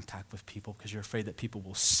eye contact with people because you're afraid that people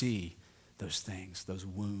will see those things, those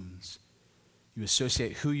wounds. You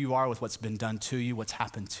associate who you are with what's been done to you, what's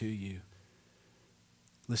happened to you.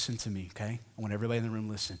 Listen to me, okay? I want everybody in the room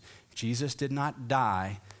to listen. Jesus did not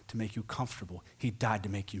die to make you comfortable. He died to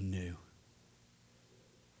make you new.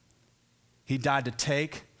 He died to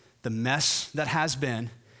take the mess that has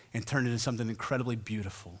been and turn it into something incredibly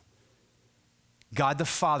beautiful. God the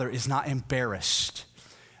Father is not embarrassed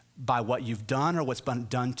by what you've done or what's been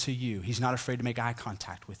done to you. He's not afraid to make eye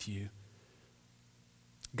contact with you.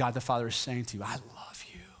 God the Father is saying to you, I love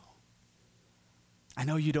you. I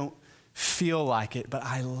know you don't feel like it, but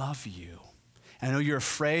I love you. And I know you're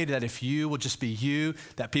afraid that if you will just be you,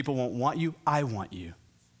 that people won't want you. I want you.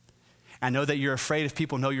 I know that you're afraid if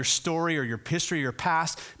people know your story or your history or your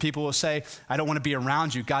past, people will say, I don't want to be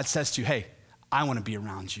around you. God says to you, hey, I want to be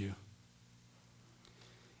around you.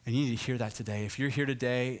 And you need to hear that today. If you're here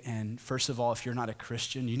today, and first of all, if you're not a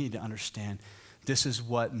Christian, you need to understand this is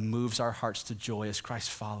what moves our hearts to joy as Christ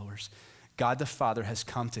followers. God the Father has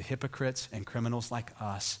come to hypocrites and criminals like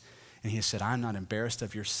us, and he has said, I'm not embarrassed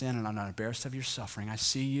of your sin, and I'm not embarrassed of your suffering. I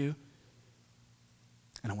see you,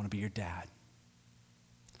 and I want to be your dad.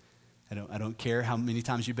 I don't care how many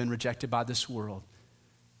times you've been rejected by this world,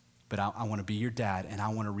 but I want to be your dad, and I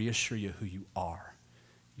want to reassure you who you are.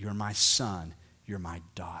 You're my son. You're my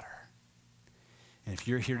daughter. And if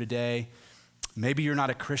you're here today, maybe you're not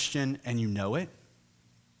a Christian and you know it.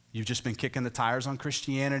 You've just been kicking the tires on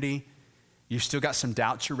Christianity. You've still got some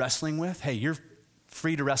doubts you're wrestling with. Hey, you're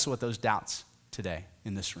free to wrestle with those doubts today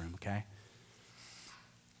in this room, okay?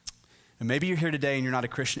 And maybe you're here today and you're not a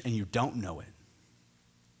Christian and you don't know it.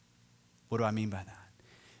 What do I mean by that?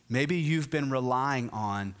 Maybe you've been relying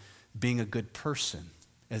on being a good person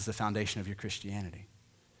as the foundation of your Christianity.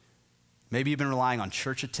 Maybe you've been relying on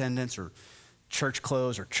church attendance or church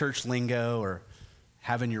clothes or church lingo or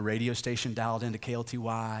having your radio station dialed into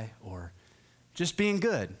KLTY or just being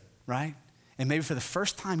good, right? And maybe for the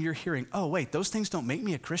first time you're hearing, oh, wait, those things don't make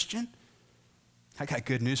me a Christian? I got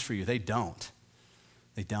good news for you. They don't.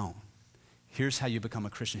 They don't. Here's how you become a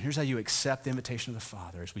Christian. Here's how you accept the invitation of the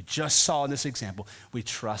Father. As we just saw in this example, we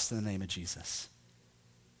trust in the name of Jesus.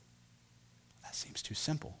 That seems too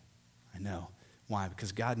simple. I know. Why?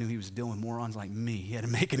 Because God knew he was dealing with morons like me. He had to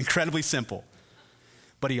make it incredibly simple.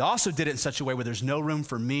 But he also did it in such a way where there's no room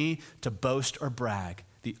for me to boast or brag.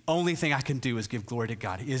 The only thing I can do is give glory to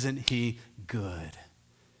God. Isn't he good?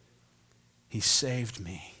 He saved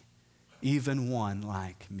me, even one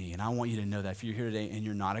like me. And I want you to know that if you're here today and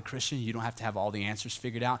you're not a Christian, you don't have to have all the answers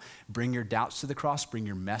figured out. Bring your doubts to the cross, bring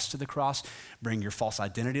your mess to the cross, bring your false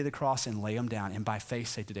identity to the cross and lay them down. And by faith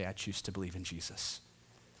say, today I choose to believe in Jesus.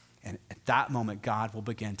 And at that moment, God will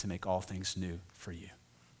begin to make all things new for you.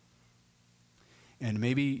 And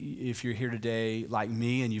maybe if you're here today like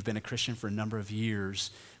me and you've been a Christian for a number of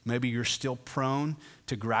years, maybe you're still prone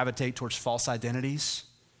to gravitate towards false identities,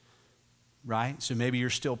 right? So maybe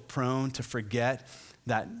you're still prone to forget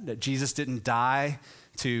that Jesus didn't die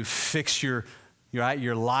to fix your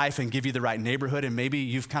life and give you the right neighborhood. And maybe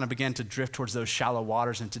you've kind of began to drift towards those shallow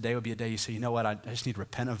waters. And today would be a day you say, you know what, I just need to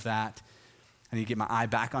repent of that. I need to get my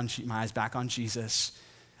eyes back on Jesus.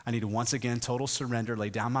 I need to once again total surrender, lay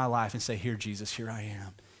down my life and say, here, Jesus, here I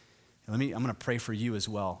am. And I'm going to pray for you as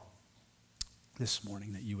well this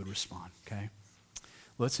morning that you would respond, okay?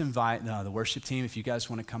 Let's invite the worship team, if you guys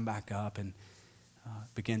want to come back up and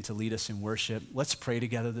begin to lead us in worship. Let's pray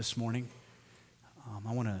together this morning.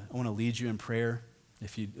 I want to lead you in prayer,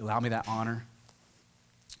 if you allow me that honor.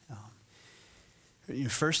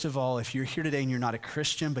 First of all, if you're here today and you're not a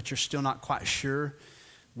Christian, but you're still not quite sure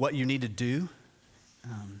what you need to do,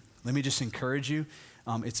 let me just encourage you.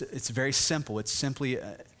 It's very simple. It's simply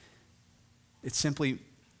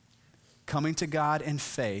coming to God in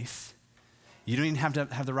faith. You don't even have to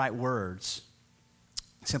have the right words.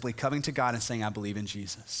 Simply coming to God and saying, I believe in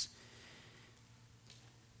Jesus.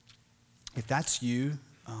 If that's you,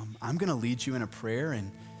 I'm going to lead you in a prayer,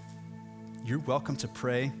 and you're welcome to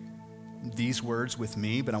pray these words with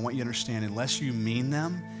me, but I want you to understand, unless you mean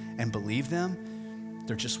them and believe them,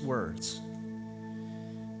 they're just words.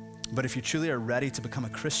 But if you truly are ready to become a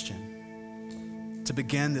Christian, to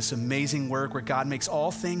begin this amazing work where God makes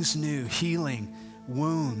all things new, healing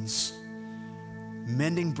wounds,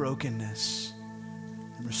 mending brokenness,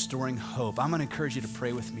 and restoring hope, I'm going to encourage you to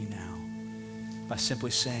pray with me now by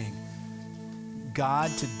simply saying,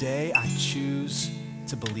 God, today I choose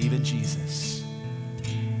to believe in Jesus.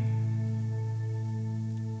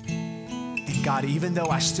 And God, even though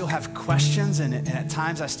I still have questions and at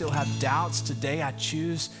times I still have doubts, today I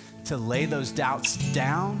choose to lay those doubts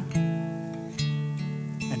down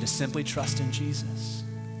and to simply trust in Jesus.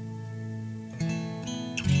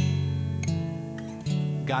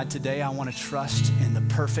 God, today I want to trust in the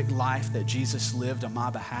perfect life that Jesus lived on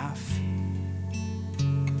my behalf.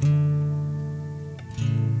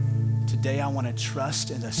 Today I want to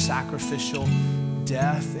trust in the sacrificial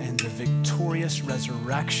death and the victorious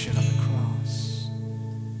resurrection of the cross.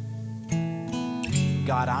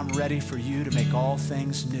 God, I'm ready for you to make all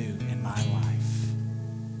things new in my life.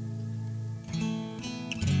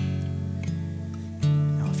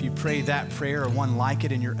 Now, if you pray that prayer or one like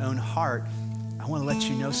it in your own heart, I want to let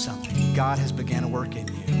you know something. God has begun to work in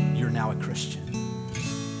you. You're now a Christian.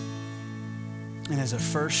 And as a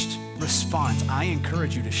first response, I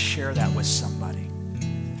encourage you to share that with somebody.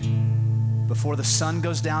 Before the sun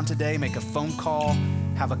goes down today, make a phone call,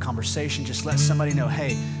 have a conversation. Just let somebody know,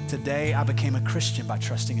 hey, today I became a Christian by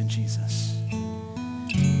trusting in Jesus.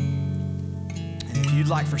 And if you'd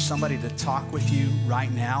like for somebody to talk with you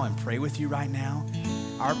right now and pray with you right now,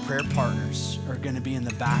 our prayer partners are going to be in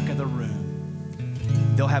the back of the room.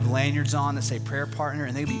 They'll have lanyards on that say prayer partner,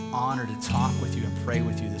 and they'd be honored to talk with you and pray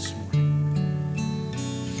with you this morning.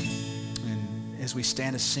 And as we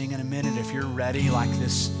stand to sing in a minute, if you're ready, like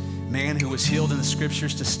this man who was healed in the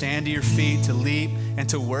scriptures, to stand to your feet, to leap, and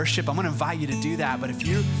to worship, I'm going to invite you to do that. But if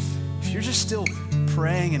you're just still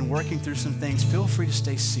praying and working through some things, feel free to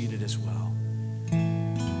stay seated as well.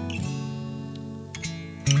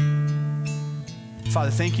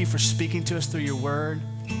 Father, thank you for speaking to us through your word.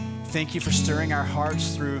 Thank you for stirring our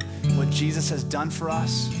hearts through what Jesus has done for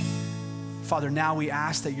us. Father, now we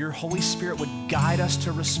ask that your Holy Spirit would guide us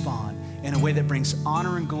to respond in a way that brings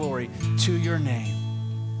honor and glory to your name.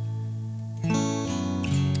 We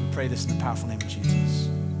pray this in the powerful name of Jesus.